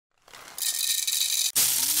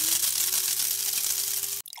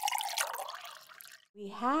We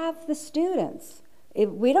have the students.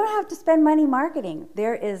 We don't have to spend money marketing.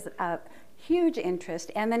 There is a huge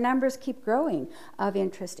interest, and the numbers keep growing of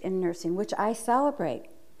interest in nursing, which I celebrate.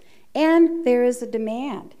 And there is a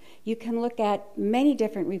demand. You can look at many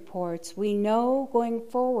different reports. We know going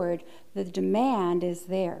forward the demand is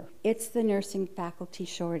there. It's the nursing faculty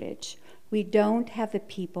shortage. We don't have the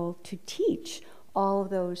people to teach all of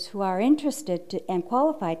those who are interested and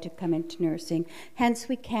qualified to come into nursing. Hence,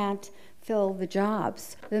 we can't fill the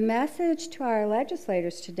jobs. The message to our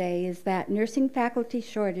legislators today is that nursing faculty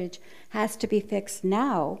shortage has to be fixed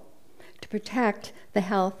now to protect the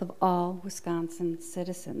health of all Wisconsin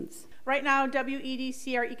citizens. Right now,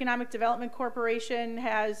 WEDC, our Economic Development Corporation,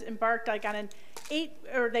 has embarked on an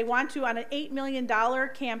 $8 million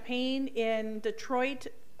campaign in Detroit,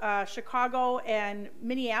 Chicago, and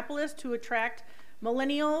Minneapolis to attract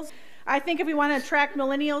millennials. I think if we want to attract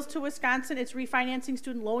millennials to Wisconsin, it's refinancing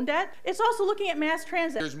student loan debt. It's also looking at mass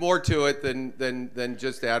transit. There's more to it than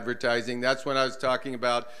just advertising. That's what I was talking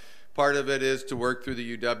about. Part of it is to work through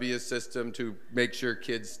the UW system to make sure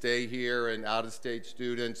kids stay here and out-of-state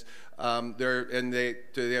students. They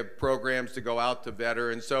have programs to go out to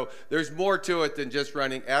veterans. So there's more to it than just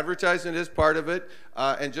running. Advertising is part of it.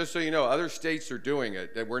 And just so you know, other states are doing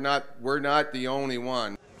it. We're not the only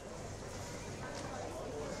one.